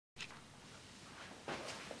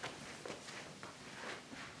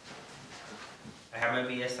have my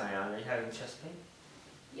BSI on. Are you having chest pain?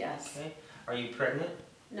 Yes. Okay. Are you pregnant?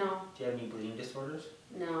 No. Do you have any bleeding disorders?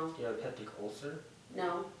 No. Do you have a peptic ulcer?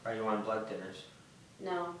 No. Are you on blood thinners?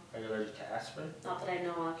 No. Are you allergic to aspirin? Not that I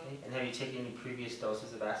know of. Okay. And have you taken any previous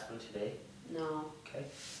doses of aspirin today? No. Okay.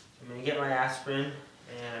 So I'm going to get my aspirin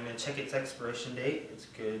and I'm going to check its expiration date. It's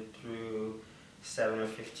good through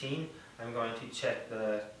 7/15. I'm going to check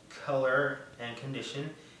the color and condition.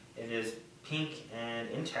 It is pink and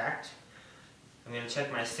intact. I'm going to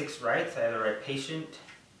check my 6 rights. I have the right patient,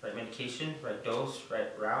 right medication, right dose, right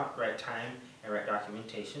route, right time, and right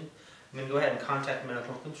documentation. I'm going to go ahead and contact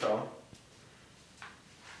medical control.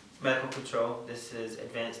 Medical control, this is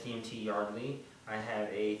Advanced EMT Yardley. I have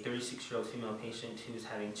a 36-year-old female patient who is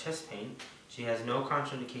having chest pain. She has no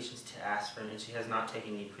contraindications to aspirin and she has not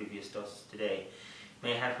taken any previous doses today.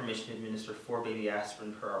 May I have permission to administer 4 baby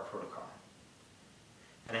aspirin per our protocol?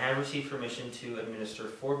 And I have received permission to administer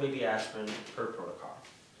 4 baby aspirin per protocol.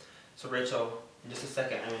 So Rachel, in just a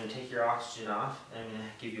second I'm going to take your oxygen off and I'm going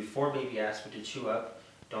to give you 4 baby aspirin to chew up.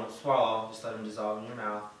 Don't swallow, just let them dissolve in your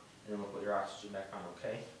mouth and then we'll put your oxygen back on,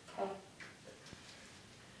 okay? Okay.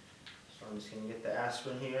 So I'm just going to get the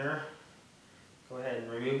aspirin here. Go ahead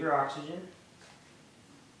and remove your oxygen.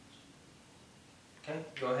 Okay,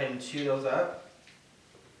 go ahead and chew those up.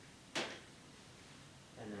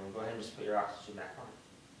 And then we'll go ahead and just put your oxygen back on.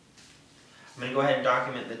 I'm going to go ahead and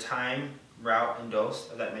document the time, route, and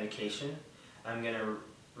dose of that medication. I'm going to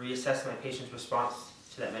reassess my patient's response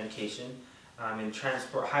to that medication. I'm going to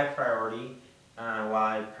transport high priority while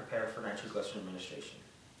I prepare for nitroglycerin administration.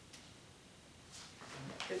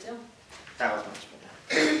 Good deal. That was much